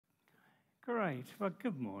Great. Well,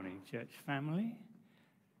 good morning, church family.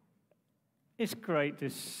 It's great to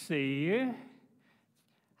see you.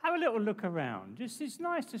 Have a little look around. It's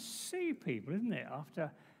nice to see people, isn't it,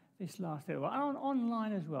 after this last little while. And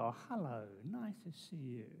online as well. Hello. Nice to see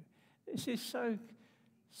you. This is so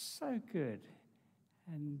good.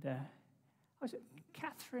 And was it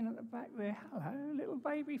Catherine at the back there? Hello, little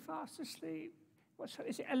baby fast asleep.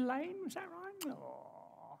 Is it Elaine? Was that right?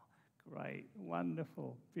 Oh, great.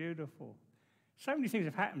 Wonderful. Beautiful. So many things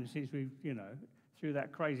have happened since we've, through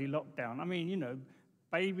that crazy lockdown. I mean,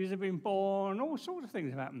 babies have been born, all sorts of things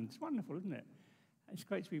have happened. It's wonderful, isn't it? It's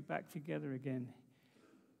great to be back together again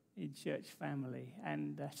in church family.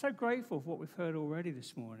 And so grateful for what we've heard already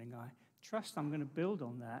this morning. I trust I'm going to build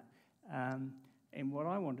on that in what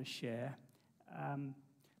I want to share.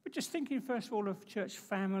 But just thinking, first of all, of church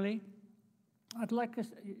family, I'd like us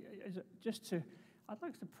to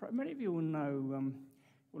pray. Many of you will know,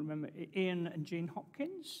 will remember Ian and Jean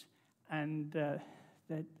Hopkins and their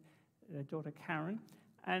daughter Karen.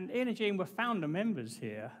 And Ian and Jean were founder members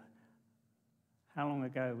here. How long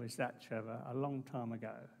ago was that, Trevor? A long time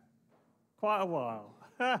ago. Quite a while.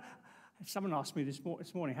 Someone asked me this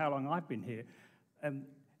morning how long I've been here.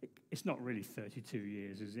 It's not really 32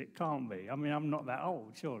 years, is it? Can't be. I mean, I'm not that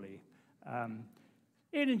old, surely. Ian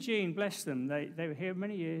and Jean, bless them, they were here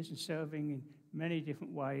many years and serving in many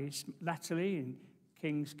different ways, latterly in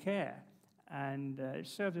King's Care, and it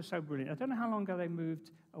served us so brilliant. I don't know how long ago they moved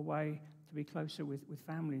away to be closer with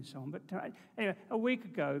family and so on, but anyway, a week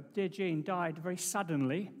ago, dear Jean died very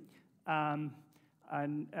suddenly, it's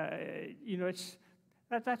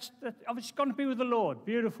obviously gone to be with the Lord.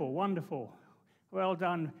 Beautiful, wonderful, well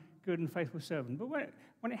done, good and faithful servant. But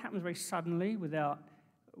when it happens very suddenly, without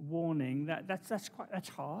warning, that's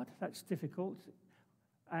hard, that's difficult,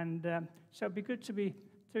 and so it'd be good to be.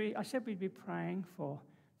 I said we'd be praying for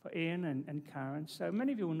Ian and Karen. So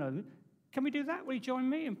many of you will know them. Can we do that? Will you join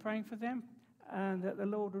me in praying for them? And that the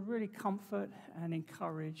Lord would really comfort and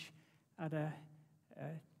encourage at a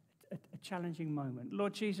challenging moment.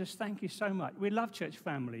 Lord Jesus, thank you so much. We love church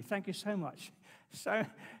family. Thank you so much. So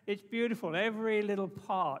it's beautiful. Every little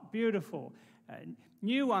part, beautiful.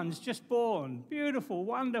 New ones just born. Beautiful,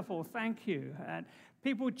 wonderful. Thank you. And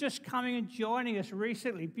people just coming and joining us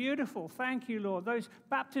recently. Beautiful. Thank you, Lord. Those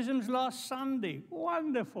baptisms last Sunday.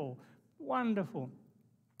 Wonderful. Wonderful.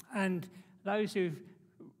 And those who've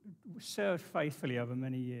served faithfully over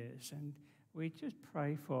many years. And we just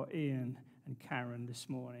pray for Ian and Karen this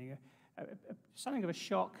morning. Something of a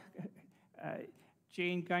shock.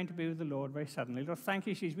 Jean going to be with the Lord very suddenly. Lord, thank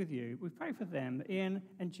you she's with you. We pray for them, Ian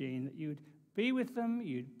and Jean, that you would be with them,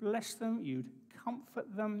 you'd bless them, you'd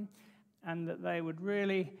comfort them, and that they would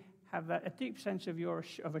really have a deep sense of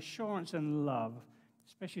assurance and love,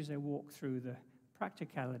 especially as they walk through the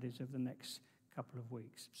practicalities of the next couple of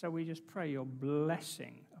weeks. So we just pray your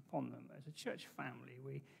blessing upon them. As a church family,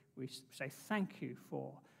 we say thank you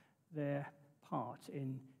for their part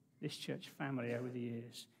in this church family over the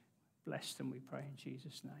years. Bless them, we pray in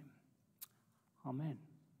Jesus' name. Amen.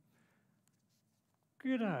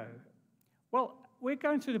 Good-o. Well, we're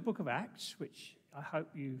going through the book of Acts, which I hope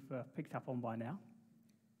you've picked up on by now.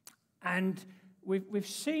 And we've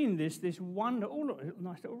seen this wonderful, oh, look,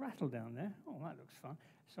 nice little rattle down there. Oh, that looks fun.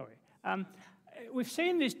 Sorry. We've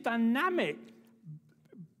seen this dynamic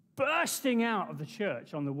bursting out of the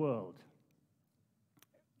church on the world.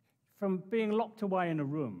 From being locked away in a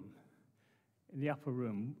room, in the upper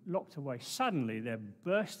room, locked away, suddenly they're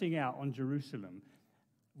bursting out on Jerusalem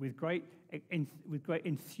with great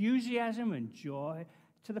enthusiasm and joy,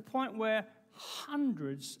 to the point where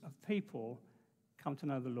hundreds of people come to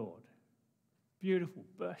know the Lord. Beautiful,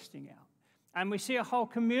 bursting out. And we see a whole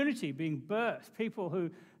community being birthed, people who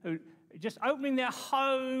just opening their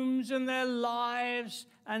homes and their lives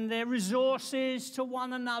and their resources to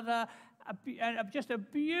one another, just a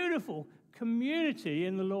beautiful community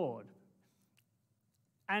in the Lord.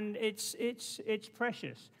 And it's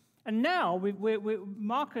precious. And now,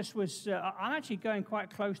 Marcus was, I'm actually going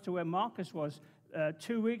quite close to where Marcus was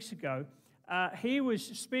 2 weeks ago. He was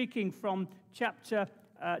speaking from chapter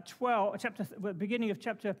 12, beginning of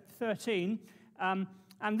chapter 13. And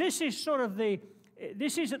this is sort of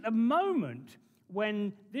this is at the moment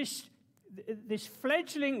when this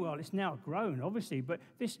fledgling, well, it's now grown, obviously, but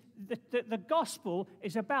the gospel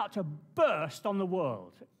is about to burst on the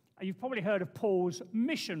world. You've probably heard of Paul's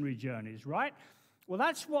missionary journeys, right? Well,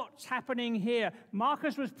 that's what's happening here.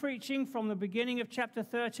 Marcus was preaching from the beginning of chapter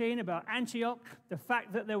 13 about Antioch, the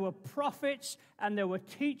fact that there were prophets and there were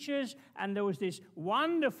teachers and there was this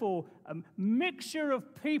wonderful mixture of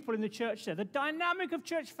people in the church there. The dynamic of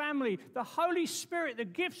church family, the Holy Spirit, the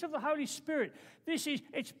gifts of the Holy Spirit.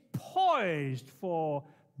 It's poised for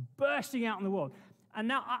bursting out in the world. And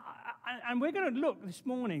now, and we're going to look this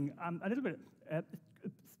morning a little bit at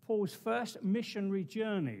Paul's first missionary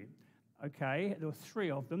journey. Okay, there were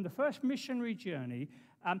 3 of them. The first missionary journey,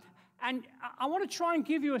 and I want to try and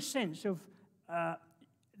give you a sense of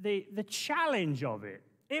the challenge of it.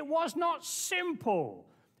 It was not simple.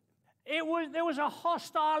 There was a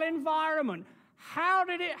hostile environment. How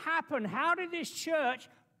did it happen? How did this church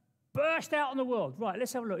burst out in the world? Right,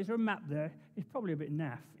 let's have a look. Is there a map there? It's probably a bit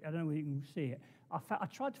naff. I don't know whether you can see it. I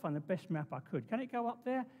tried to find the best map I could. Can it go up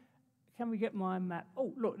there? Can we get my map?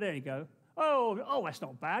 Oh, look, there you go. Oh, that's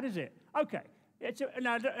not bad, is it? Okay.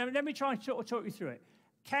 Now, let me try and sort of talk you through it.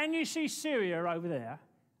 Can you see Syria over there?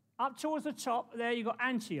 Up towards the top, there you've got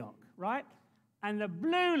Antioch, right? And the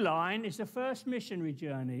blue line is the first missionary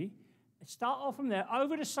journey. Start off from there,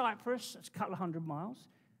 over to Cyprus, that's a couple of 100 miles,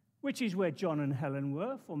 which is where John and Helen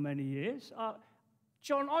were for many years.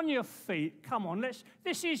 John, on your feet, come on,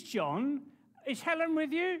 this is John. Is Helen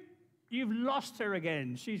with you? You've lost her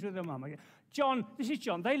again. She's with her mum again. John, this is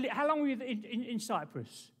John. How long were you in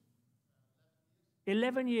Cyprus?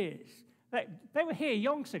 11 years. They were here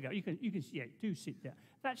yonks ago. You can, yeah, do sit there.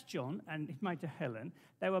 That's John, and his mate to Helen.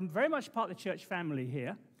 They were very much part of the church family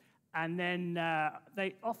here. And then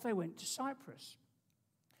they went to Cyprus.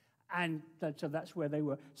 And so that's where they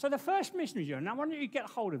were. So the first missionary journey, now I want you to get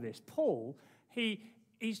hold of this. Paul, he's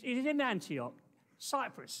in Antioch,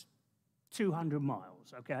 Cyprus, 200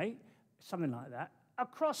 miles, okay? Something like that.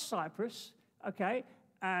 Across Cyprus, okay,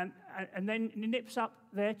 and then he nips up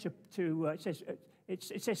there it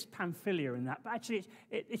says Pamphylia in that, but actually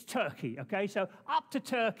it's Turkey, okay? So up to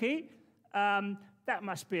Turkey, that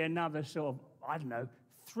must be another sort of, I don't know,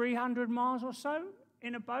 300 miles or so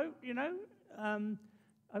in a boat, you know?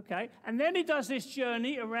 Okay, and then he does this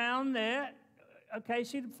journey around there, okay,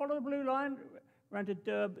 follow the blue line, around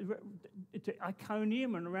to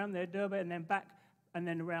Iconium and around there, Derbe, and then back, and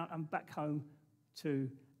then around and back home to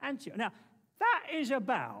Antioch. Now, that is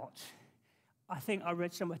about, I think I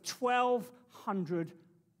read somewhere, 1,200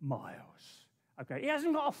 miles. Okay, he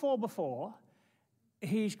hasn't got a 4x4.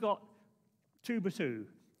 He's got 2x2.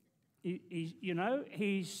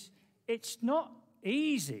 It's not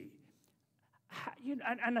easy.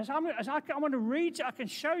 And as I want to read, I can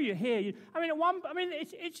show you here.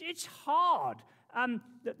 It's hard.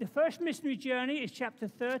 The first missionary journey is chapter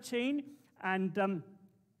 13, and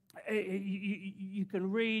you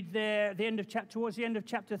can read there towards the end of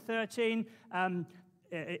chapter 13. Where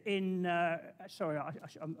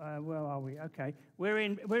are we? Okay, we're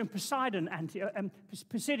in Pisidian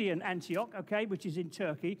Antioch, okay, which is in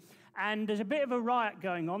Turkey, and there's a bit of a riot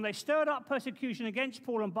going on. They stirred up persecution against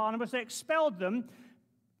Paul and Barnabas. They expelled them,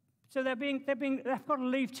 so they've got to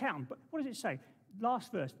leave town. But what does it say?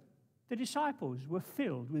 Last verse: the disciples were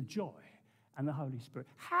filled with joy and the Holy Spirit.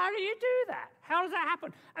 How do you do that? How does that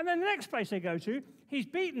happen? And then the next place they go to, he's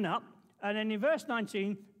beaten up, and then in verse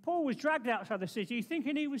 19, Paul was dragged outside the city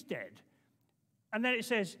thinking he was dead. And then it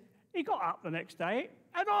says, he got up the next day,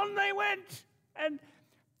 and on they went. And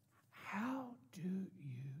how do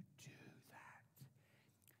you do that?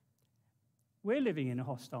 We're living in a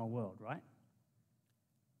hostile world, right?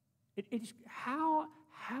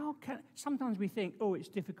 Sometimes we think, oh, it's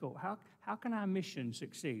difficult. How can our mission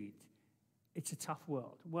succeed? It's a tough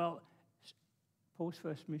world. Well, Paul's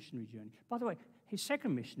first missionary journey. By the way, his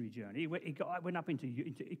second missionary journey, he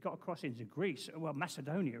got across into Greece, well,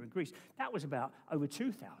 Macedonia and Greece. That was about over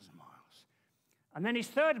 2,000 miles. And then his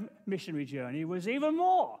third missionary journey was even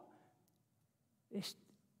more. This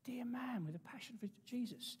dear man with a passion for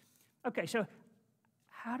Jesus. Okay, so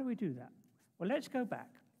how do we do that? Well, let's go back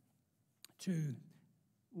to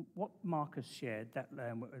what Marcus shared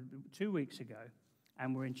 2 weeks ago.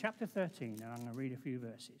 And we're in chapter 13, and I'm going to read a few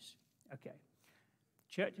verses. Okay.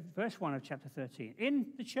 Verse 1 of chapter 13. In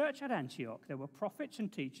the church at Antioch, there were prophets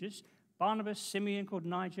and teachers: Barnabas, Simeon called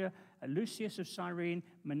Niger, Lucius of Cyrene,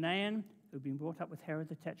 Manaen, who'd been brought up with Herod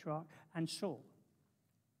the Tetrarch, and Saul.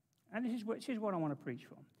 And this is what I want to preach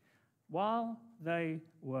from. While they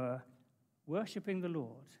were worshipping the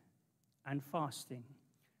Lord and fasting,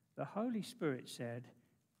 the Holy Spirit said,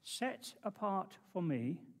 "Set apart for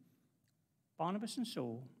me Barnabas and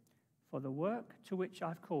Saul for the work to which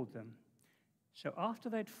I've called them." So after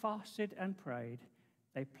they'd fasted and prayed,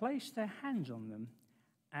 they placed their hands on them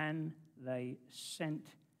and they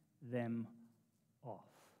sent them off.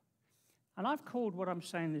 And I've called what I'm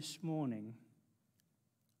saying this morning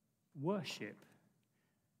worship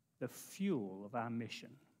the fuel of our mission.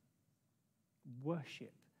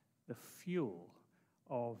 Worship the fuel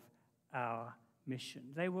of our mission.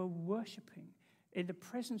 They were worshiping in the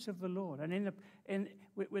presence of the Lord, and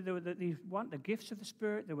with the gifts of the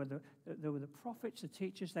Spirit. There were the prophets, the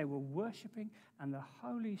teachers. They were worshiping, and the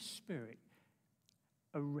Holy Spirit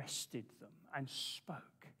arrested them and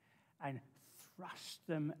spoke and thrust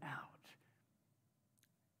them out.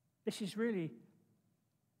 This is really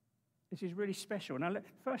special. Now,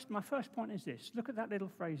 my first point is this. Look at that little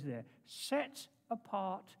phrase there. Set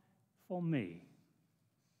apart for me.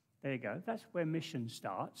 There you go. That's where mission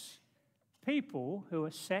starts. People who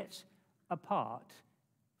are set apart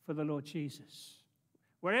for the Lord Jesus.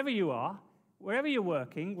 Wherever you are, wherever you're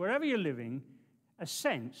working, wherever you're living, a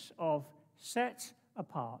sense of set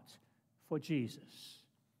apart for Jesus.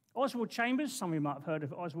 Oswald Chambers, some of you might have heard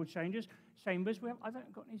of Oswald Chambers. I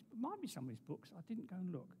don't got his, might be some of his books. I didn't go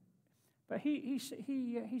and look. But he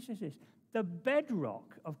says this: the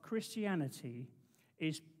bedrock of Christianity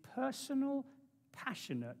is personal,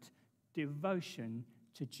 passionate devotion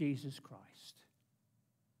to Jesus Christ.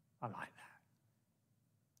 I like that.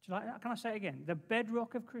 Do you like that? Can I say it again? The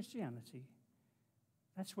bedrock of Christianity,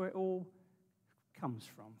 that's where it all comes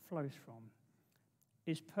from, flows from,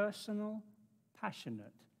 is personal,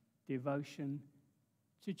 passionate devotion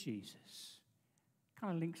to Jesus.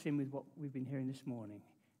 Kind of links in with what we've been hearing this morning.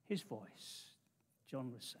 His voice,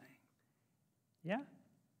 John was saying. Yeah?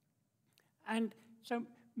 And so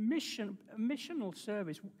missional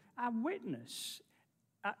service, our witness,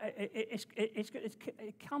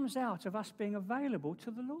 it comes out of us being available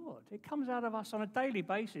to the Lord. It comes out of us on a daily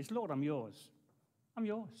basis. Lord, I'm yours. I'm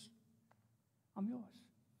yours. I'm yours.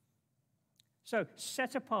 So,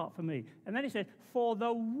 set apart for me. And then he said, for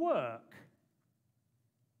the work.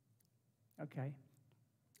 Okay.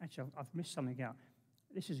 Actually, I've missed something out.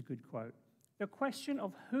 This is a good quote. The question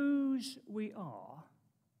of whose we are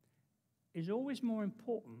is always more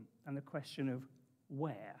important than the question of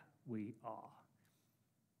where we are.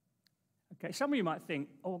 Okay, some of you might think,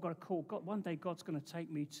 oh, I've got a call. God, one day God's going to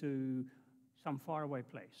take me to some faraway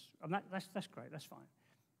place. And that's great, that's fine.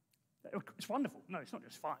 It's wonderful. No, it's not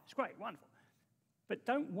just fine. It's great, wonderful. But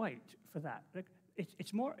don't wait for that.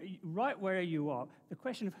 It's more right where you are. The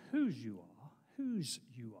question of whose you are,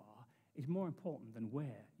 is more important than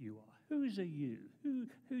where you are. Whose are you? Who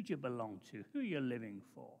do you belong to? Who are you living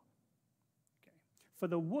for? Okay. For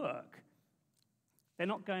the work, they're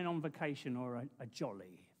not going on vacation or a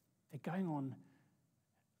jolly. They're going on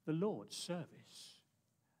the Lord's service.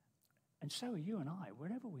 And so are you and I,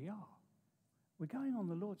 wherever we are. We're going on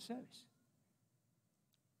the Lord's service.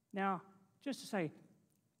 Now, just to say,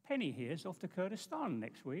 Penny here is off to Kurdistan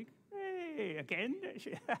next week. Hey, again.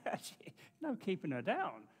 No keeping her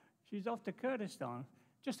down. She's off to Kurdistan.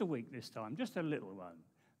 Just a week this time, just a little one.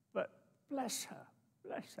 But bless her,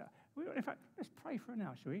 bless her. In fact, let's pray for her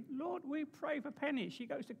now, shall we? Lord, we pray for Penny. She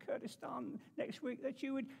goes to Kurdistan next week, that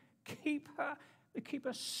you would keep her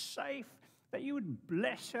safe, that you would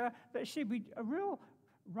bless her, that she'd be a real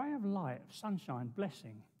ray of light, of sunshine,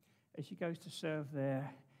 blessing, as she goes to serve the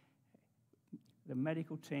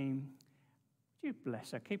medical team. Would you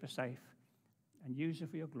bless her, keep her safe, and use her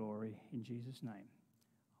for your glory, in Jesus' name.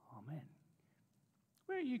 Amen.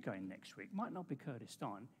 Where are you going next week? Might not be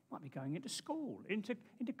Kurdistan. Might be going into school, into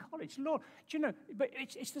college. Lord, do you know, but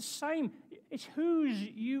it's the same. It's whose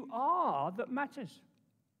you are that matters.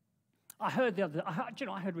 I heard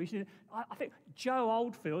recently, I think Joe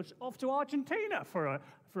Oldfield's off to Argentina for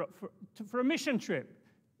a mission trip.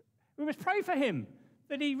 We must pray for him,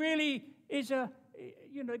 that he really is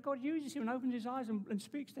God uses him and opens his eyes and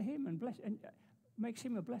speaks to him and makes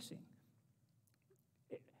him a blessing.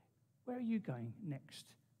 Where are you going next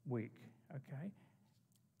week? Okay.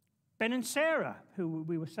 Ben and Sarah, who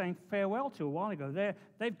we were saying farewell to a while ago,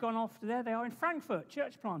 they've gone off there. They are in Frankfurt,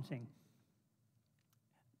 church planting.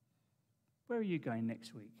 Where are you going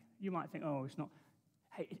next week? You might think, oh, it's not.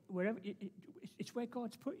 Hey, wherever it's where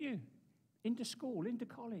God's put you, into school, into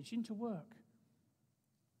college, into work.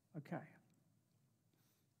 Okay.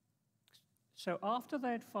 So after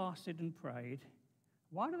they had fasted and prayed,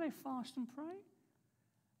 why do they fast and pray?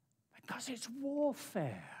 Because it's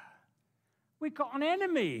warfare. We've got an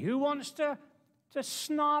enemy who wants to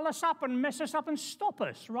snarl us up and mess us up and stop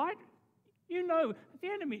us, right? You know, the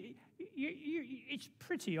enemy, it's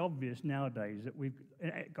pretty obvious nowadays that we've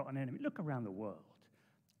got an enemy. Look around the world.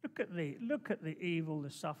 Look at the evil, the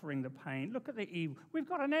suffering, the pain. Look at the evil. We've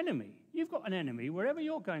got an enemy. You've got an enemy. Wherever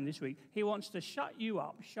you're going this week, he wants to shut you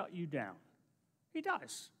up, shut you down. He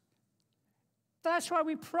does. That's why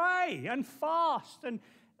we pray and fast. And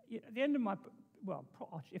at the end of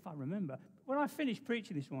if I remember, when I finish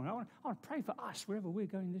preaching this morning, I want to pray for us wherever we're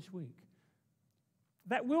going this week.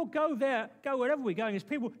 That we'll go wherever we're going as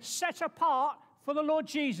people set apart for the Lord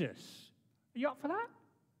Jesus. Are you up for that?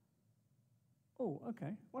 Oh,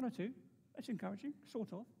 okay. 1 or 2. That's encouraging,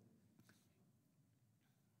 sort of.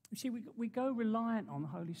 You see, we go reliant on the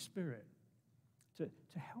Holy Spirit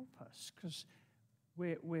to help us because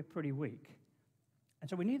we're pretty weak. And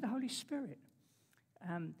so we need the Holy Spirit.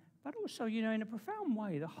 But also, in a profound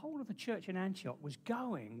way, the whole of the church in Antioch was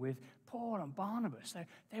going with Paul and Barnabas.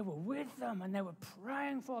 They were with them, and they were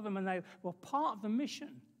praying for them, and they were part of the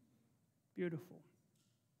mission. Beautiful.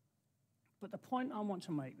 But the point I want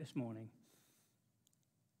to make this morning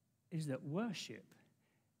is that worship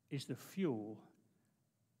is the fuel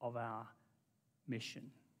of our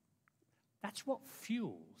mission. That's what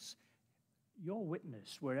fuels your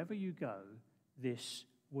witness wherever you go this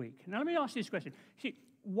week. Now, let me ask you this question. See,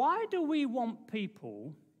 why do we want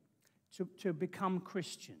people to become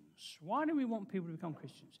Christians? Why do we want people to become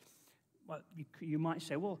Christians? Well, you might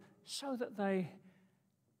say, well, so that they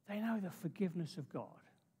know the forgiveness of God.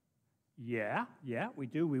 Yeah, we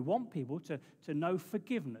do. We want people to know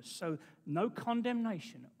forgiveness, so no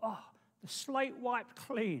condemnation. Oh, the slate wiped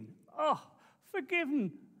clean. Oh,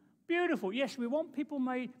 forgiven. Beautiful. Yes, we want people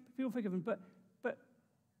forgiven, but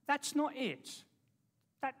that's not it.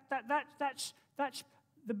 That's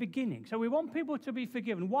the beginning. So we want people to be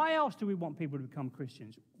forgiven. Why else do we want people to become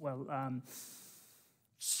Christians? Well,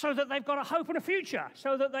 so that they've got a hope and a future,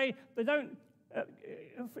 so that they don't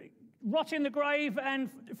rot in the grave and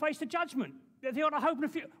face the judgment. They've got a hope and a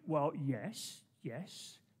future. Well, yes,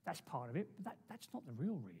 that's part of it, but that's not the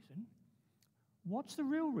real reason. What's the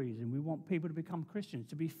real reason we want people to become Christians?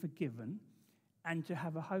 To be forgiven and to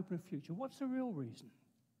have a hope and a future. What's the real reason?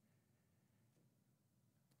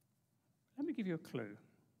 Let me give you a clue.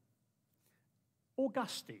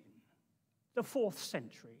 Augustine, the 4th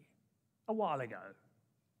century, a while ago.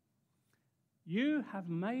 You have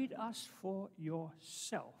made us for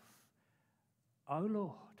yourself, O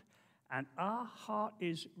Lord, and our heart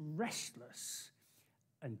is restless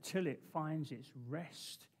until it finds its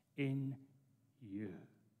rest in you.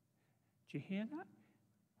 Do you hear that?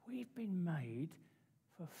 We've been made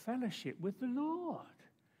for fellowship with the Lord.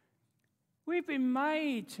 We've been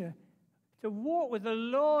made to walk with the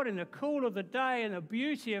Lord in the cool of the day and the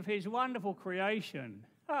beauty of his wonderful creation.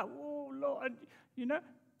 Oh, Lord,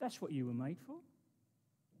 that's what you were made for.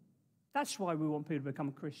 That's why we want people to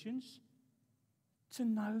become Christians. To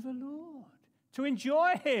know the Lord, to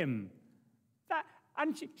enjoy him.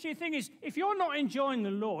 And the thing is, if you're not enjoying the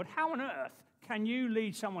Lord, how on earth can you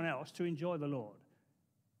lead someone else to enjoy the Lord?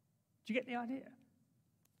 Do you get the idea?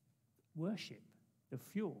 Worship, the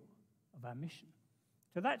fuel of our mission.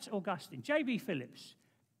 So that's Augustine. J.B. Phillips,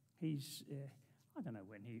 he's, I don't know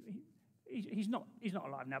when, he's not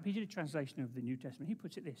alive now, but he did a translation of the New Testament. He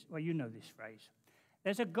puts it this, well, you know this phrase.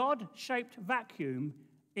 There's a God-shaped vacuum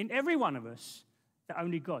in every one of us that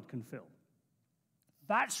only God can fill.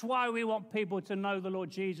 That's why we want people to know the Lord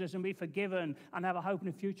Jesus and be forgiven and have a hope in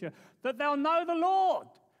the future, that they'll know the Lord,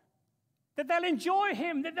 that they'll enjoy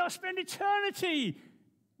him, that they'll spend eternity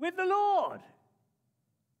with the Lord.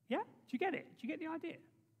 Yeah? Do you get it? Do you get the idea?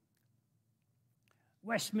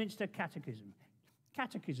 Westminster Catechism.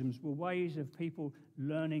 Catechisms were ways of people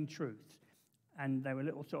learning truth. And they were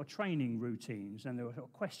little sort of training routines, and there were sort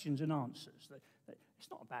of questions and answers. It's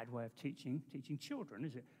not a bad way of teaching children,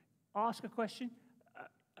 is it? Ask a question,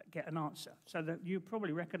 get an answer. So that you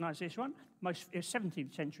probably recognize this one,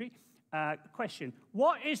 17th century. Question,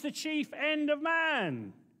 what is the chief end of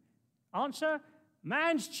man? Answer,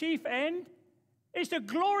 man's chief end is to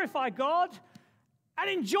glorify God and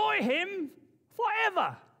enjoy him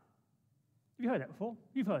forever. Have you heard that before?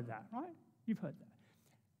 You've heard that, right? You've heard that.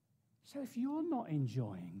 So if you're not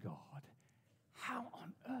enjoying God, how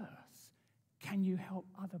on earth can you help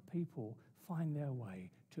other people find their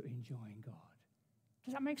way to enjoying God?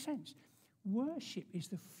 Does that make sense? Worship is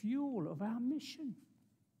the fuel of our mission.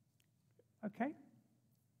 Okay?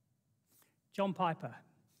 John Piper,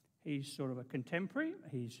 he's sort of a contemporary.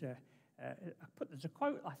 There's a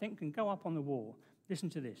quote I think can go up on the wall. Listen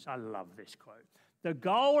to this. I love this quote. The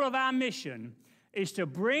goal of our mission is to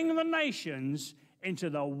bring the nations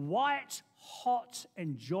into the white-hot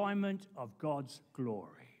enjoyment of God's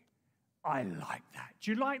glory. I like that.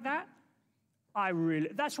 Do you like that?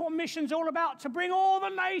 That's what mission's all about, to bring all the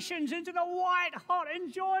nations into the white-hot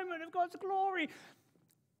enjoyment of God's glory.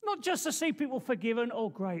 Not just to see people forgiven, oh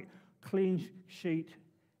great, clean sheet.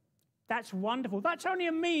 That's wonderful. That's only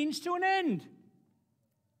a means to an end.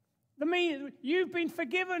 You've been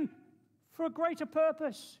forgiven for a greater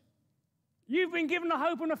purpose. You've been given a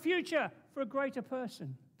hope and a future for a greater purpose. Do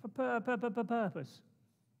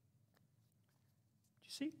you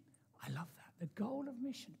see? I love that. The goal of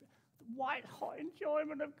mission. The white-hot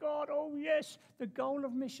enjoyment of God. Oh, yes. The goal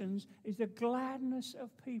of missions is the gladness of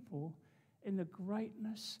people in the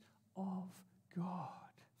greatness of God.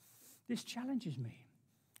 This challenges me.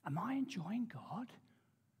 Am I enjoying God?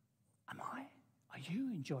 Am I? Are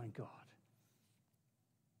you enjoying God?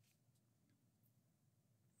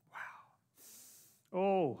 Wow.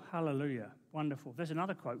 Oh, hallelujah. Wonderful. There's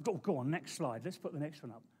another quote. Go on, next slide. Let's put the next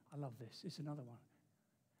one up. I love this. It's another one.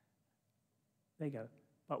 There you go.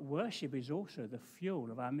 But worship is also the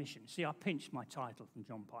fuel of our mission. See, I pinched my title from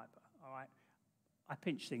John Piper, all right? I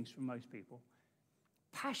pinch things from most people.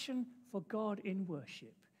 Passion for God in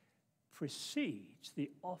worship precedes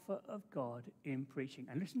the offer of God in preaching.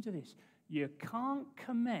 And listen to this. You can't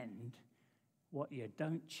commend what you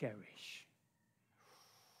don't cherish.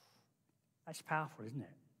 That's powerful, isn't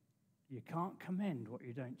it? You can't commend what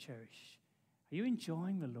you don't cherish. Are you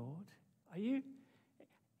enjoying the Lord? Are you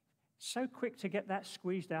so quick to get that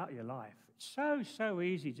squeezed out of your life? It's so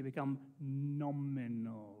easy to become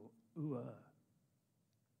nominal.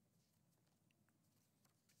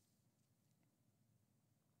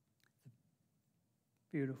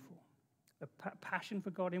 Beautiful. The passion for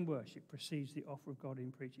God in worship precedes the offer of God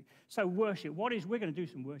in preaching. So worship, we're going to do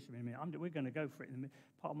some worship in a minute. We're going to go for it in a minute.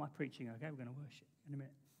 Part of my preaching, okay? We're going to worship in a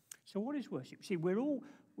minute. So what is worship? See, we're all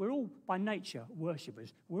by nature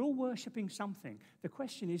worshippers. We're all worshipping something. The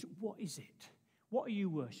question is, what is it? What are you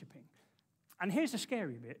worshipping? And here's the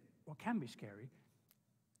scary bit, or can be scary.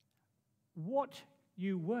 What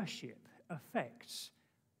you worship affects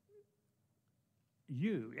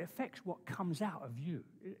you. It affects what comes out of you.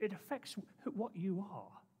 It affects what you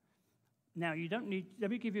are. Now, you don't need, let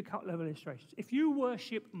me give you a couple of illustrations. If you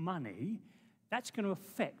worship money, that's going to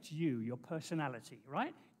affect you, your personality,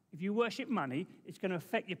 right? If you worship money, it's going to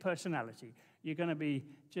affect your personality. You're going to be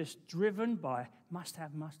just driven by must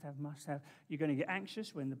have, must have, must have. You're going to get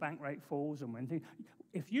anxious when the bank rate falls and when things.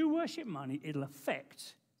 If you worship money, it'll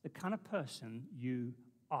affect the kind of person you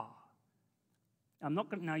are. I'm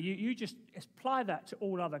not going to, now you just apply that to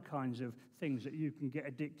all other kinds of things that you can get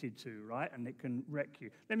addicted to, right? And it can wreck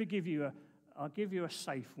you. I'll give you a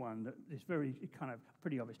safe one that is very kind of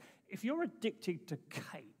pretty obvious. If you're addicted to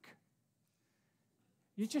cake,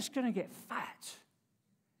 you're just going to get fat.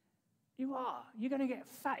 You are. You're going to get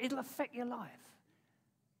fat. It'll affect your life.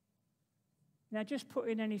 Now, just put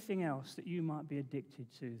in anything else that you might be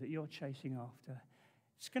addicted to, that you're chasing after.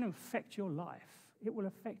 It's going to affect your life. It will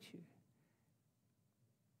affect you.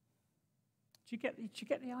 Do you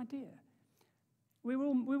get the idea? We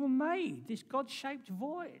were made this God-shaped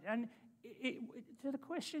void. And so the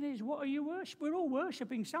question is, what are you worshiping? We're all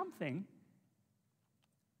worshiping something.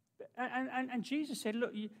 And Jesus said,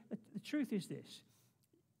 look, the truth is this.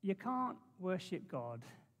 You can't worship God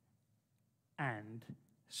and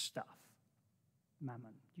stuff,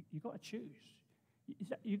 mammon. You've got to choose.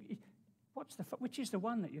 Which is the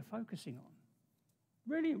one that you're focusing on?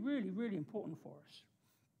 Really, really, really important for us.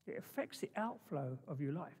 It affects the outflow of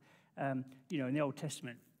your life. In the Old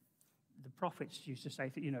Testament, the prophets used to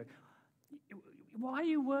say, why are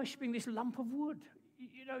you worshipping this lump of wood?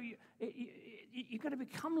 You're going to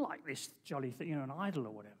become like this jolly thing, an idol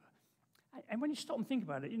or whatever. And when you stop and think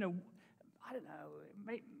about it, I don't know,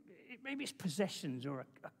 maybe it's possessions or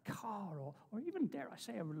a car or even, dare I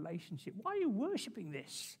say, a relationship. Why are you worshipping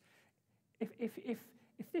this?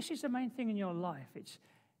 If this is the main thing in your life,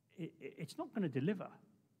 it's not going to deliver.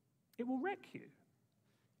 It will wreck you.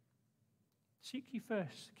 Seek ye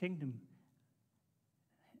first the kingdom,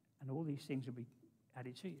 and all these things will be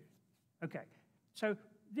added to you. Okay, so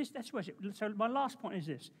that's worship. So my last point is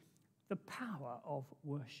this: the power of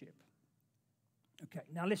worship. Okay,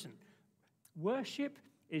 now listen. Worship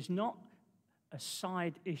is not a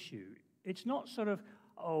side issue. It's not sort of,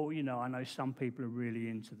 I know some people are really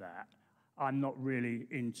into that. I'm not really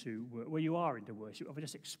into, well, you are into worship. I've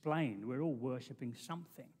just explained, we're all worshiping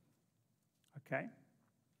something. Okay?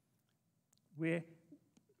 We're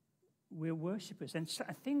worshippers. And so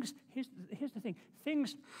here's the thing.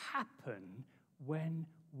 Things happen when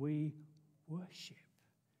we worship.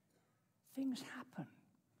 Things happen.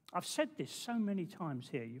 I've said this so many times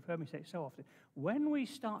here. You've heard me say it so often. When we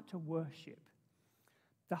start to worship,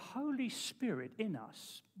 the Holy Spirit in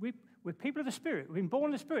us, we're people of the Spirit. We've been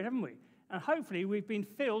born of the Spirit, haven't we? And hopefully we've been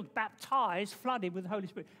filled, baptized, flooded with the Holy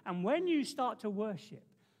Spirit. And when you start to worship,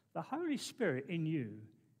 the Holy Spirit in you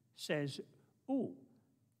says, oh,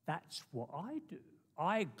 that's what I do.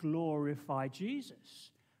 I glorify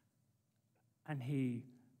Jesus. and he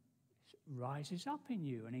rises up in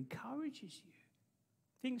you and encourages you.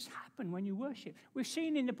 Things happen when you worship. We've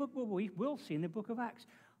seen in the book, well, we will see in the book of Acts,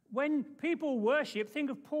 when people worship, think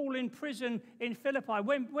of Paul in prison in Philippi.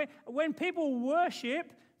 When people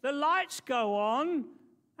worship, the lights go on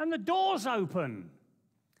and the doors open.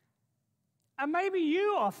 And maybe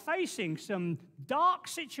you are facing some dark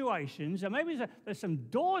situations, and maybe there's some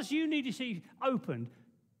doors you need to see opened.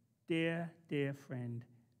 Dear friend,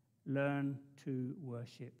 learn to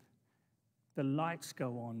worship. The lights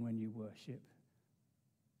go on when you worship.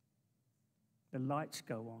 The lights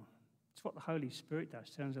go on. It's what the Holy Spirit does,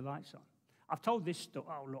 turns the lights on. I've told this story.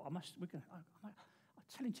 Oh, look, I'm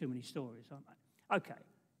telling too many stories, aren't I? Okay.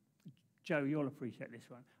 Joe, you'll appreciate this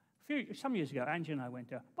one. Some years ago, Angie and I went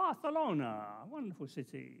to Barcelona, a wonderful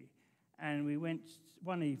city. And we went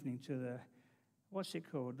one evening to the, what's it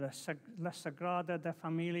called? La Sagrada de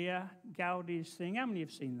Familia, Gaudi's thing. How many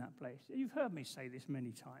have seen that place? You've heard me say this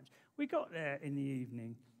many times. We got there in the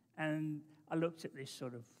evening, and I looked at this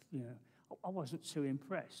sort of, I wasn't too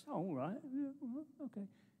impressed. Oh, all right, yeah, okay.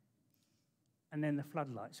 And then the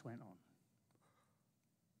floodlights went on.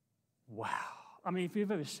 Wow. I mean, if you've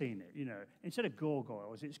ever seen it, instead of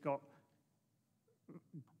gargoyles, it's got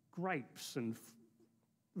grapes and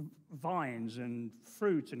vines and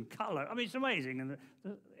fruit and colour. I mean, it's amazing. And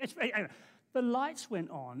the lights went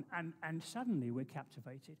on, and suddenly we're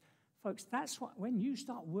captivated. Folks, that's what, when you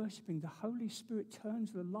start worshipping, the Holy Spirit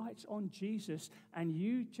turns the lights on Jesus, and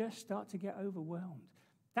you just start to get overwhelmed.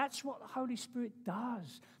 That's what the Holy Spirit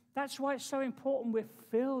does. That's why it's so important we're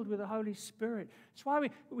filled with the Holy Spirit. It's why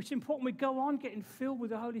it's important we go on getting filled with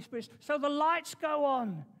the Holy Spirit. So the lights go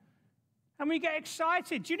on. And we get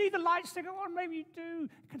excited. Do you need the lights to go on? Maybe you do.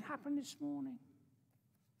 It can happen this morning.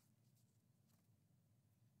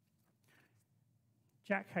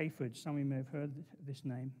 Jack Hayford, some of you may have heard this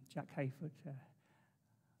name. Jack Hayford,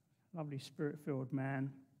 lovely spirit-filled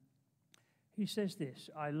man. He says this,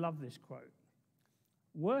 I love this quote.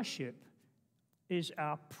 Worship is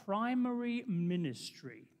our primary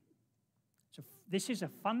ministry. So this is a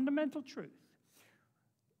fundamental truth.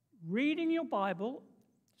 Reading your Bible,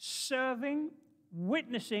 serving,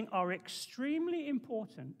 witnessing are extremely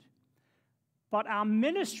important, but our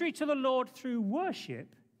ministry to the Lord through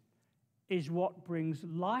worship is what brings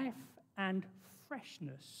life and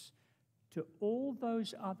freshness to all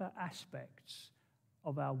those other aspects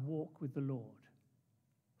of our walk with the Lord.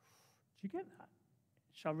 Do you get that?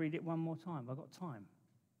 Shall I read it one more time? I've got time.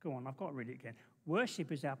 Go on, I've got to read it again.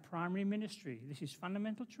 Worship is our primary ministry. This is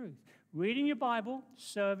fundamental truth. Reading your Bible,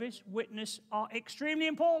 service, witness are extremely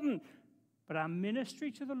important. But our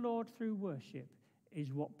ministry to the Lord through worship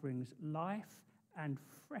is what brings life and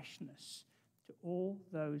freshness to all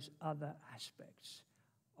those other aspects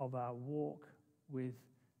of our walk with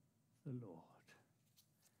the Lord.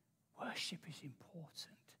 Worship is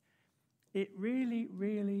important. It really,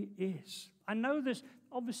 really is. I know there's,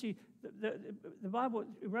 obviously, the Bible,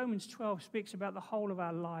 Romans 12, speaks about the whole of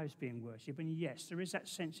our lives being worship. And yes, there is that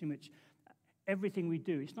sense in which everything we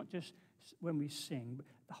do, it's not just when we sing, but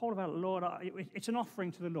the whole of our Lord, it's an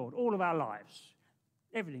offering to the Lord, all of our lives,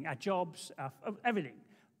 everything, our jobs, everything.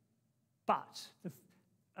 But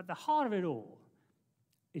at the heart of it all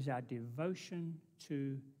is our devotion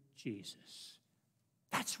to Jesus.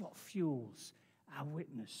 That's what fuels our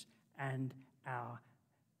witness and our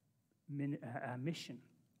mission.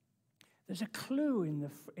 There's a clue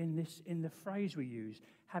in the phrase we use,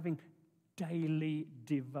 having daily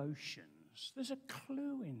devotions. There's a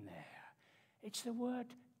clue in there. It's the word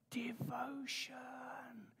devotion.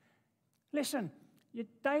 Listen, your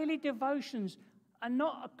daily devotions are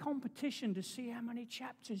not a competition to see how many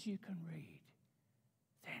chapters you can read.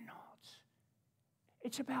 They're not.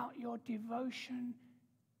 It's about your devotion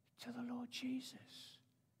to the Lord Jesus.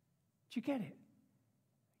 Do you get it?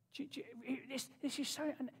 This is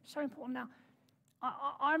so important. Now,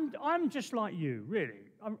 I'm just like you,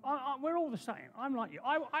 really. We're all the same. I'm like you.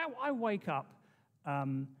 I wake up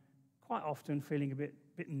quite often feeling a bit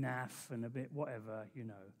naff and a bit whatever,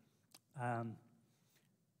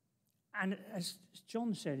 and as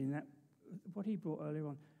John said in that, what he brought earlier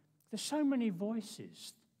on, there's so many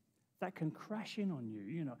voices that can crash in on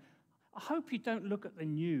you. I hope you don't look at the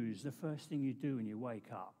news the first thing you do when you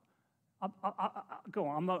wake up. Go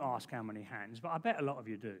on, I'm not asking how many hands, but I bet a lot of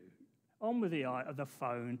you do. On with the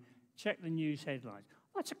phone, check the news headlines.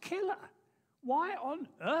 That's a killer. Why on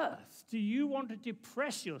earth do you want to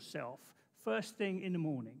depress yourself first thing in the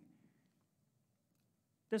morning?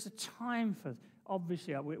 There's a time for,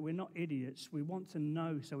 obviously, we're not idiots. We want to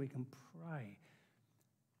know so we can pray.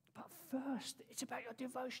 But first, it's about your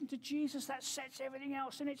devotion to Jesus. That sets everything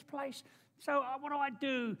else in its place. So what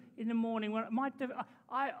do in the morning? When I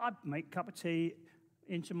make a cup of tea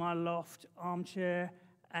into my loft armchair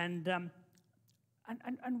and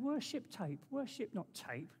worship tape. Worship, not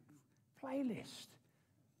tape. Playlist.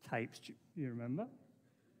 Tapes, do you remember?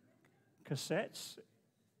 Cassettes.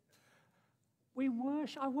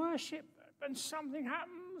 I worship, and something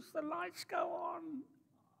happens. The lights go on.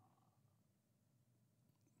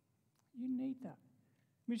 You need that.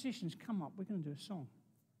 Musicians, come up. We're going to do a song.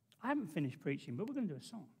 I haven't finished preaching, but we're going to do a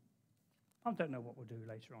song. I don't know what we'll do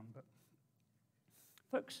later on, but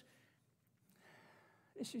folks,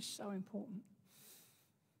 this is so important.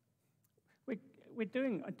 We're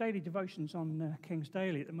doing daily devotions on King's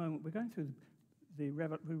Daily at the moment. We're going through the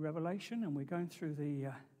Revelation, and we're going through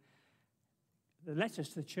the letters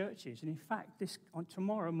to the churches. And in fact,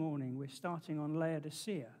 tomorrow morning, we're starting on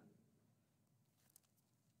Laodicea.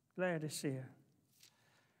 Laodicea.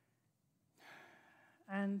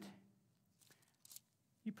 And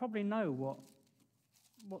you probably know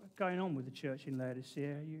what's going on with the church in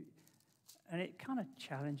Laodicea. And it kind of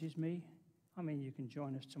challenges me. I mean, you can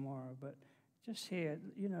join us tomorrow, but just here,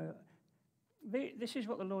 this is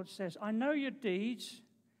what the Lord says. I know your deeds.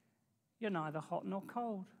 You're neither hot nor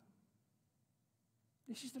cold.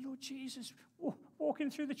 This is the Lord Jesus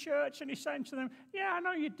walking through the church, and he's saying to them, yeah, I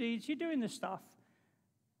know your deeds. You're doing this stuff.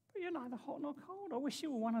 But you're neither hot nor cold. I wish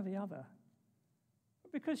you were one or the other.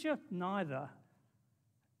 But because you're neither,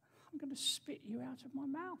 I'm going to spit you out of my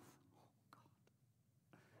mouth.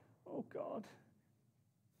 Oh, God.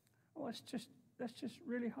 Oh, that's just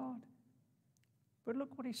really hard. But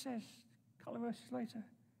look what he says a couple of verses later.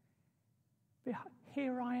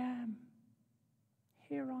 Here I am.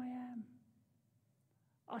 Here I am.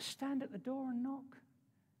 I stand at the door and knock.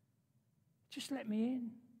 Just let me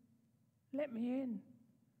in. Let me in.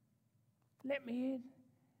 Let me in.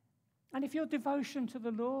 And if your devotion to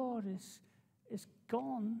the Lord is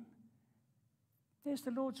gone, there's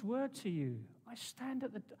the Lord's word to you. I stand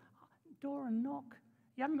at the door and knock.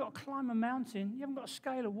 You haven't got to climb a mountain. You haven't got to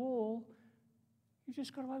scale a wall. You've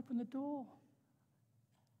just got to open the door.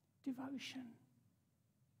 Devotion.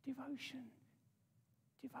 Devotion.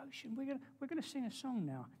 Devotion. We're going to sing a song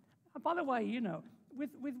now. And by the way,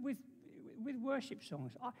 with worship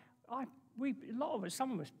songs, a lot of us,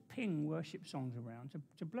 some of us, ping worship songs around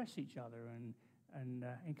to bless each other and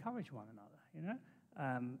encourage one another.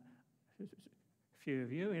 A few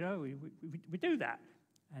of you, we do that,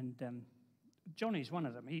 and Johnny's one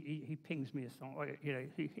of them. He pings me a song,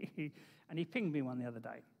 and he pinged me one the other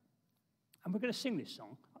day, and we're going to sing this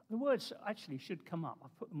song. The words actually should come up.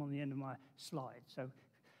 I've put them on the end of my slide.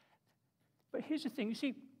 But here's the thing. You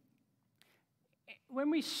see, when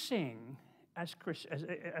we sing as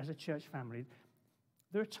a church family,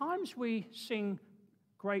 there are times we sing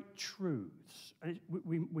great truths. And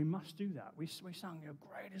we must do that. We sung,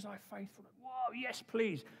 great is thy faithfulness. Whoa, yes,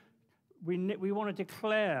 please. We want to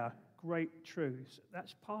declare great truths.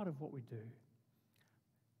 That's part of what we do.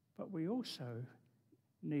 But we also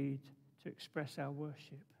need to express our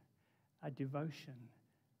worship, our devotion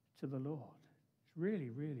to the Lord. It's really,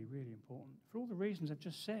 really, really important for all the reasons I've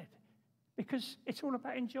just said. Because it's all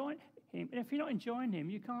about enjoying him. And if you're not enjoying him,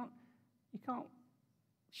 you can't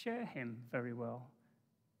share him very well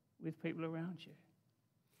with people around you.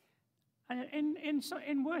 And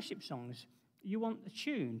in worship songs, you want the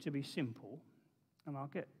tune to be simple, and I'll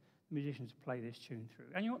get musicians to play this tune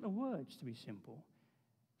through. And you want the words to be simple,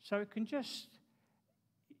 so it just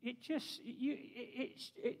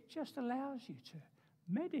allows you to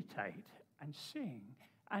meditate and sing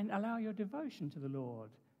and allow your devotion to the Lord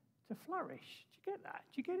to flourish. Do you get that?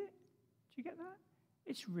 Do you get it? Do you get that?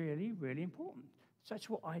 It's really, really important. So that's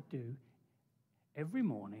what I do every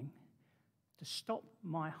morning to stop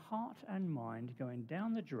my heart and mind going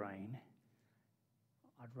down the drain.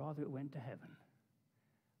 I'd rather it went to heaven.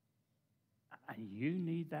 And you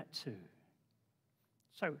need that too.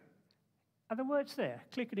 So, are the words there?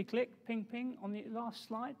 Clickety-click, ping-ping on the last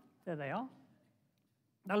slide. There they are.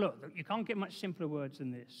 Now look, you can't get much simpler words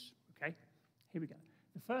than this, okay? Here we go.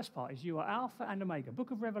 The first part is you are Alpha and Omega.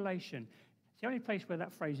 Book of Revelation. It's the only place where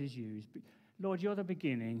that phrase is used. Lord, you're the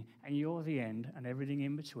beginning and you're the end and everything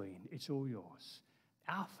in between. It's all yours.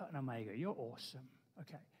 Alpha and Omega. You're awesome.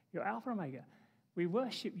 Okay. You're Alpha and Omega. We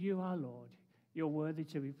worship you, our Lord. You're worthy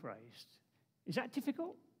to be praised. Is that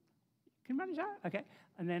difficult? Can you manage that? Okay.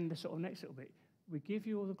 And then the sort of next little bit. We give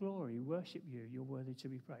you all the glory. We worship you. You're worthy to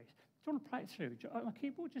be praised. Do you want to play it through? On my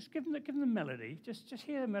keyboard, just give them the melody. Just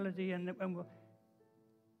hear the melody and we'll...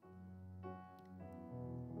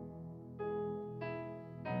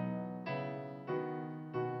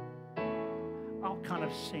 I'll kind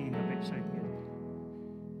of sing a bit so you can get it.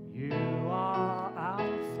 You are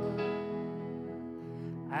Alpha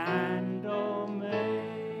and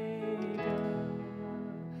Omega.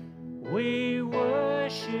 We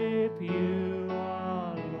worship you,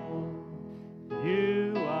 our Lord.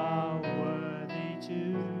 You are worthy to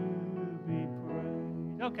be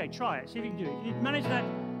praised. Okay, try it. See if you can do it. Can you manage that?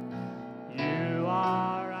 You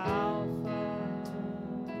are Alpha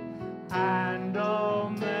and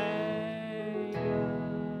Omega.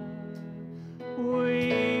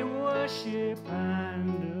 We worship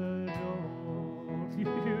and adore you.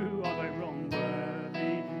 I got it wrong.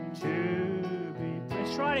 Worthy to be praised.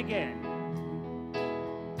 Let's try it again.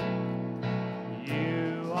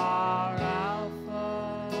 You are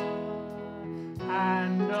Alpha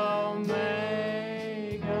and Omega.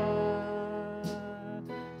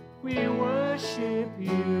 We worship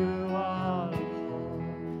you, our Lord.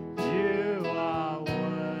 You are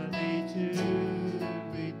worthy to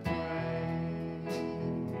be praised.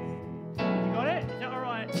 You got it? Is that all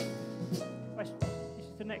right? This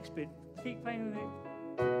is the next bit. Keep playing with it.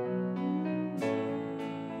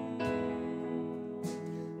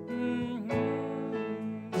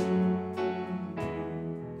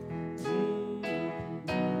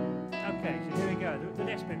 Okay, so here we go. The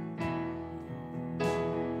next bit.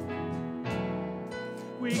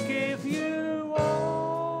 We give you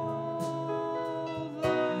all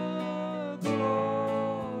the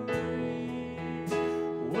glory.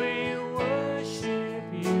 We worship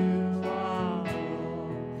you, our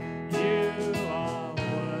Lord. You are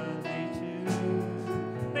worthy to.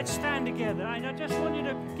 Let's stand together. I just want you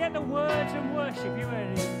to get the words and worship. You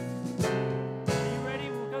ready? Are you ready?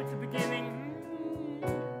 We'll go to the beginning.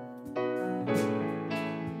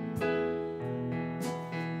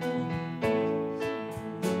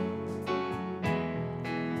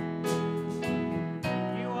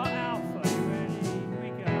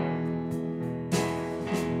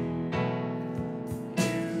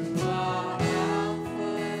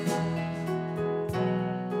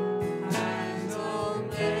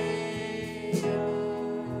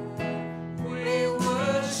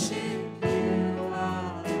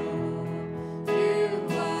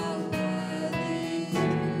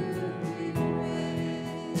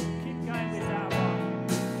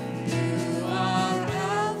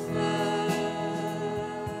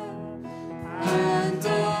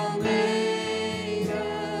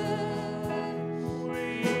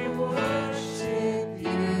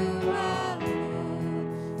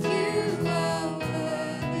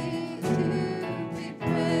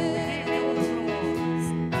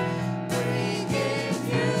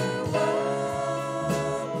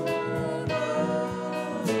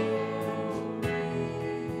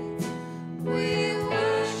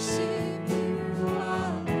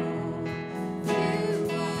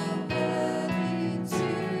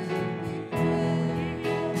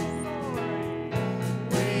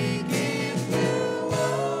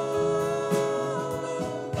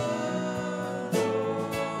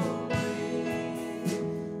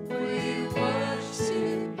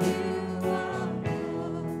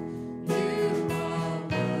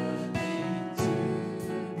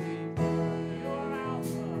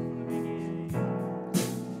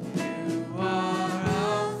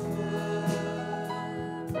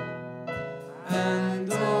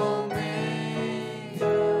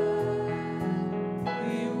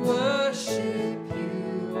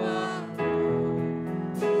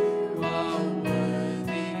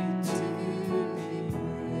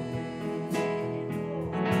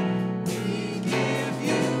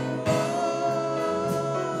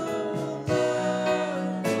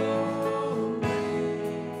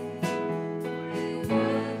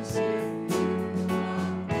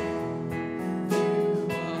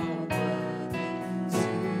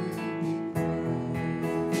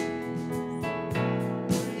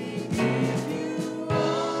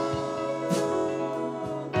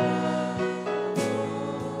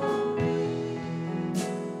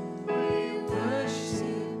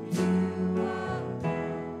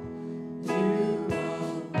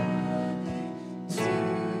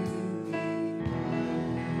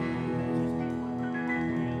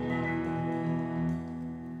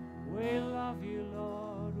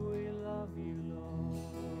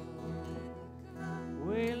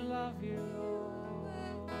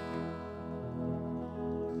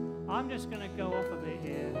 I'm just going to go off a bit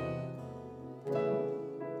here.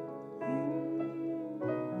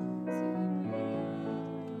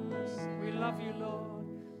 We love you, Lord.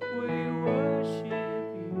 We worship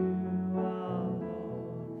you, our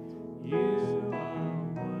Lord. You are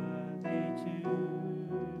worthy to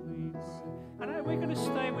be praised. And we're going to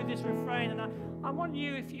stay with this refrain. And I want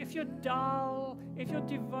you, if you're dull, if your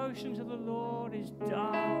devotion to the Lord is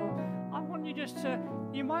dull, I want you just to,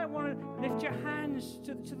 you might want to lift your hands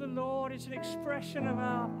to the Lord. It's an expression of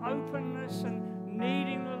our openness and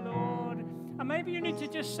needing the Lord. And maybe you need to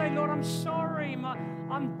just say, Lord, I'm sorry,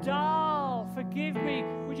 I'm dull, forgive me.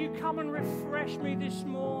 Would you come and refresh me this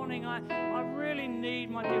morning? I really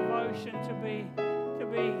need my devotion to be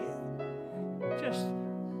just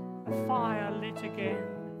a fire lit again.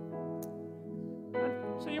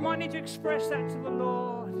 And so you might need to express that to the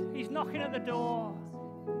Lord. He's knocking at the door.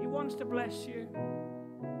 He wants to bless you.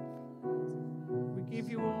 We give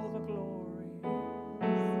you all the glory.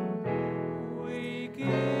 We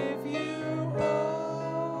give you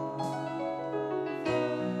all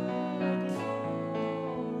the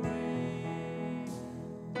glory.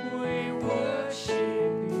 We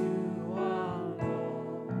worship you, our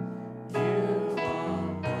Lord. You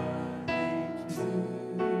are worthy to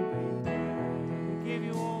be praised. We give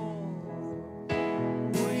you all.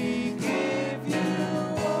 We give you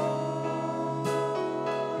all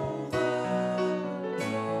the glory.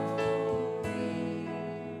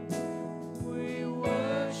 We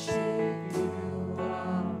worship you,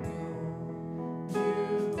 our Lord.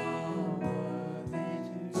 You are worthy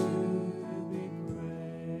to be praised.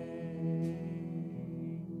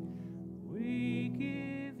 We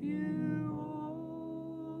give you all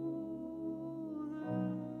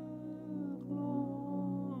the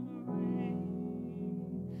glory.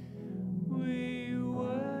 We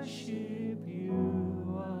worship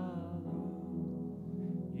you, our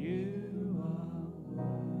Lord. You are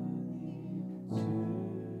worthy to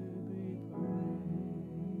be praised.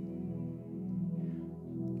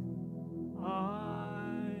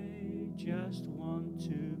 I just want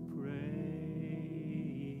to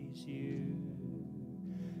praise you.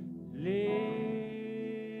 Lift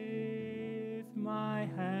my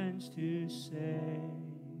hands to say,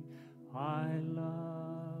 I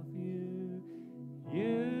love you.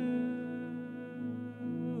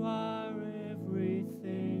 You are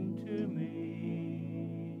everything to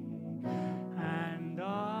me, and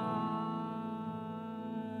I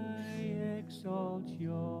exalt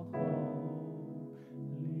your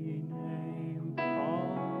holy name on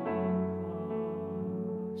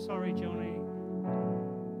high. Sorry, Johnny.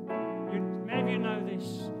 Many of you know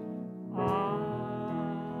this.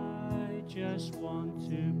 I just want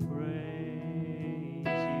to praise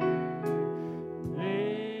you.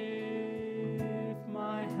 Lift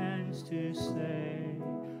my hands to say,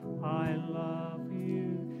 I love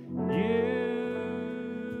you.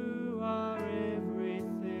 You are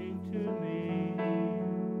everything to me,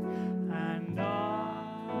 and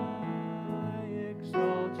I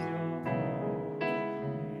exalt your holy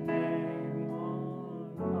name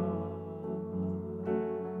on high.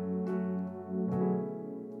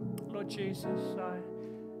 Lord Jesus, I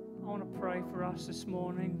want to pray for us this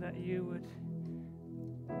morning that you would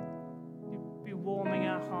be warming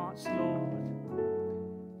our hearts, Lord.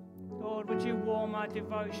 Lord, would you warm our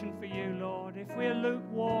devotion for you, Lord? If we're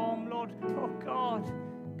lukewarm, Lord, oh God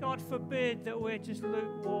forbid that we're just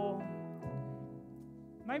lukewarm.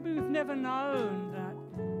 Maybe we've never known that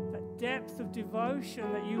depth of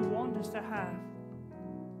devotion that you want us to have.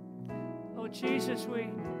 Lord Jesus, we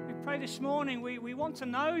pray this morning, we want to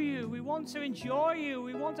know you, we want to enjoy you,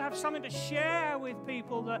 we want to have something to share with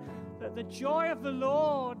people, the joy of the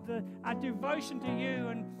Lord, our devotion to you.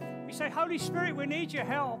 And we say, Holy Spirit, we need your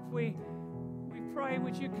help. We pray,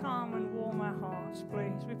 would you come and warm our hearts,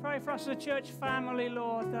 please. We pray for us as a church family,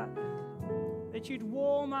 Lord, that you'd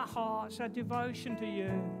warm our hearts, our devotion to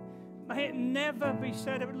you. May it never be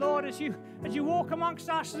said of, Lord, as you walk amongst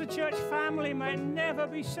us as a church family, may it never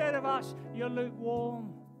be said of us, you're lukewarm.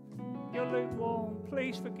 You're lukewarm.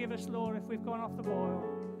 Please forgive us, Lord, if we've gone off the boil.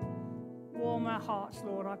 Warm our hearts,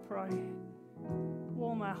 Lord, I pray.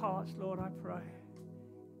 Warm our hearts, Lord, I pray.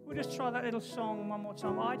 We'll just try that little song one more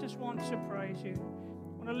time. I just want to praise you.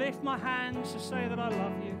 I want to lift my hands to say that I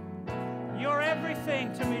love you. You're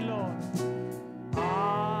everything to me, Lord.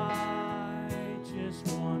 I just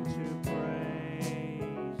want to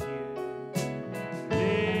praise you.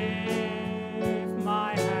 Lift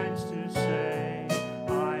my hands to say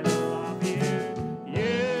I love you.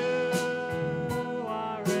 You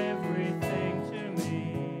are everything to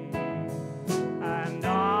me. And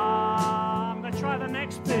I'm going to try the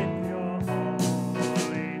next bit. Your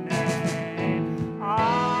holy name.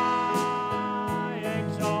 I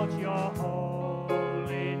exalt your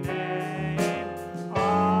holy name.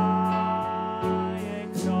 I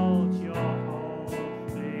exalt your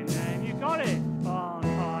holy name. You got it? On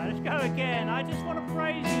high. Let's go again. I just want to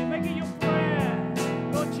praise you. Make it your prayer.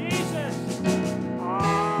 Lord Jesus,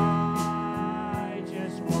 I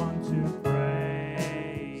just want to praise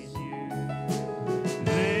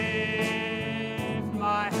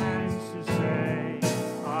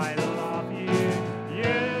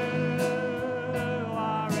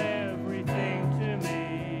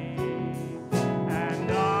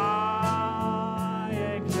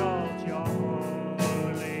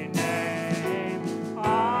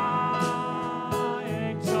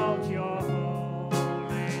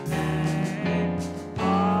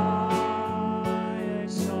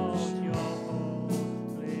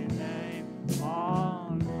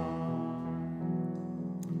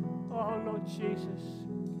Oh, Lord Jesus.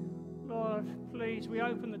 Lord, please, we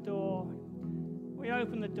open the door. We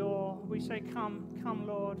open the door. We say, come,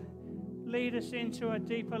 Lord. Lead us into a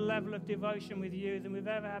deeper level of devotion with you than we've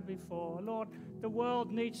ever had before. Lord, the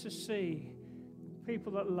world needs to see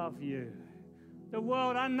people that love you. The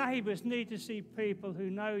world, our neighbours, need to see people who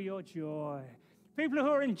know your joy. People who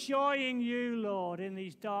are enjoying you, Lord, in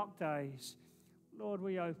these dark days. Lord,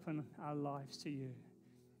 we open our lives to you.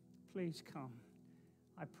 Please come,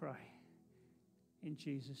 I pray, in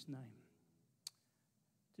Jesus' name.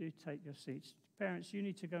 Do take your seats. Parents, you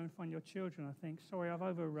need to go and find your children, I think. Sorry, I've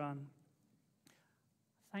overrun.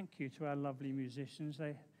 Thank you to our lovely musicians.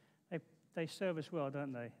 They serve us well,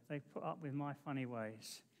 don't they? They put up with my funny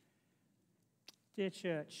ways. Dear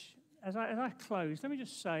church, as I close, let me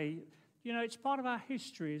just say, you know, it's part of our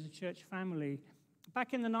history as a church family.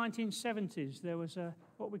 Back in the 1970s, there was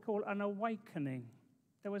what we call an awakening.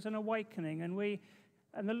 There was an awakening,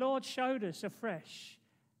 and the Lord showed us afresh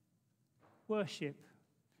worship.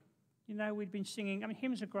 You know, we'd been singing, I mean,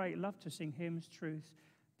 hymns are great, love to sing hymns, truth.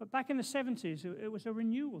 But back in the 70s, it was a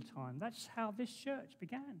renewal time. That's how this church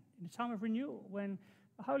began, in a time of renewal, when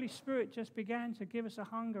the Holy Spirit just began to give us a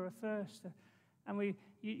hunger, a thirst. And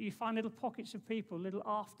you find little pockets of people, little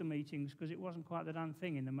after meetings, because it wasn't quite the done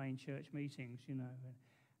thing in the main church meetings, you know.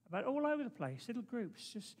 But all over the place, little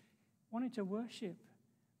groups just wanting to worship.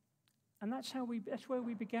 And that's where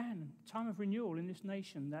we began, a time of renewal in this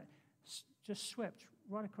nation that just swept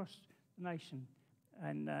right across the nation.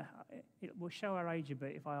 And it will show our age a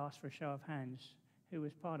bit if I ask for a show of hands who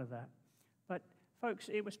was part of that. But, folks,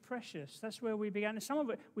 it was precious. That's where we began. And some of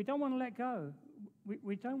it, we don't want to let go.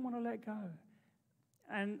 We don't want to let go.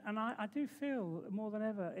 And I do feel more than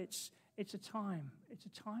ever it's a time. It's a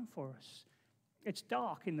time for us. It's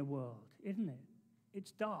dark in the world, isn't it?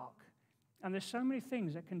 It's dark. And there's so many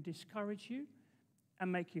things that can discourage you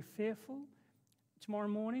and make you fearful. Tomorrow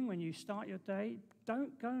morning when you start your day,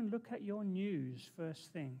 don't go and look at your news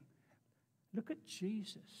first thing. Look at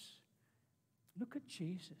Jesus. Look at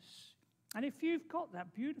Jesus. And if you've got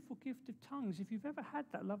that beautiful gift of tongues, if you've ever had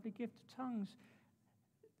that lovely gift of tongues,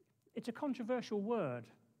 it's a controversial word,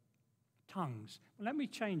 tongues. Well, let me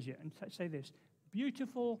change it and say this.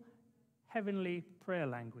 Beautiful heavenly prayer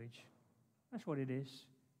language. That's what it is.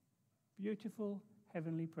 Beautiful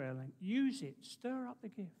heavenly prayer language. Use it. Stir up the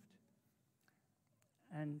gift.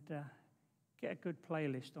 And get a good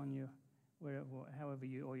playlist on your, however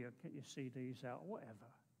you, or get your CDs out, or whatever.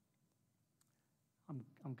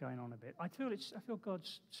 I'm going on a bit. I feel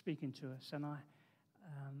God's speaking to us, and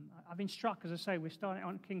I've been struck, as I say, we're starting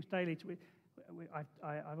on King's Daily.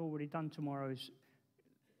 I've already done tomorrow's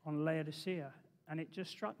on Laodicea, and it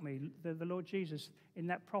just struck me, the Lord Jesus, in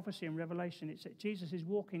that prophecy in Revelation, it said Jesus is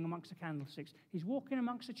walking amongst the candlesticks. He's walking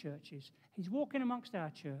amongst the churches. He's walking amongst our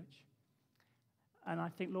church. And I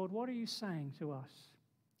think, Lord, what are you saying to us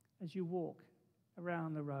as you walk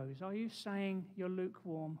around the rows? Are you saying you're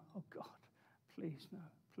lukewarm? Oh, God, please no,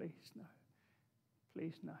 please no,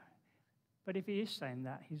 please no. But if he is saying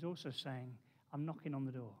that, he's also saying, I'm knocking on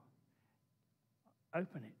the door.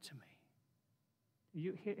 Open it to me.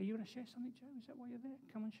 Are you going to share something, Joe? Is that why you're there?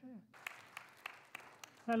 Come and share.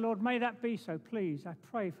 Now, Lord, may that be so, please. I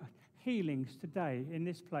pray for healings today in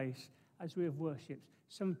this place as we have worshipped.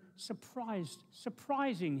 Some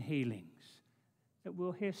surprising healings that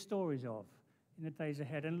we'll hear stories of in the days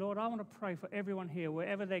ahead. And Lord, I want to pray for everyone here,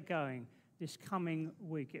 wherever they're going this coming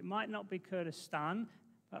week. It might not be Kurdistan,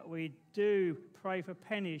 but we do pray for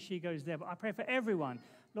Penny as she goes there. But I pray for everyone.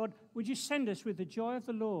 Lord, would you send us with the joy of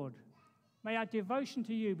the Lord? May our devotion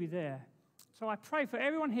to you be there. So I pray for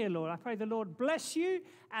everyone here, Lord. I pray the Lord bless you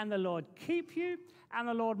and the Lord keep you and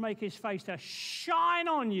the Lord make his face to shine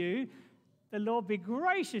on you. The Lord be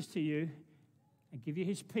gracious to you and give you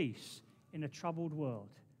his peace in a troubled world.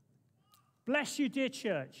 Bless you, dear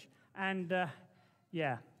church. And,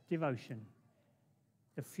 devotion,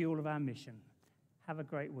 the fuel of our mission. Have a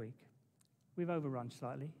great week. We've overrun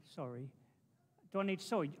slightly. Sorry. Do I need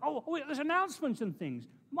sorry? Oh, there's announcements and things.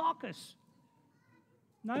 Marcus.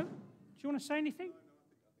 No? Do you want to say anything?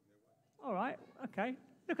 All right. Okay.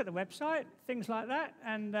 Look at the website, things like that,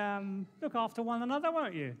 and look after one another,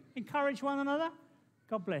 won't you? Encourage one another.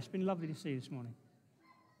 God bless. Been lovely to see you this morning.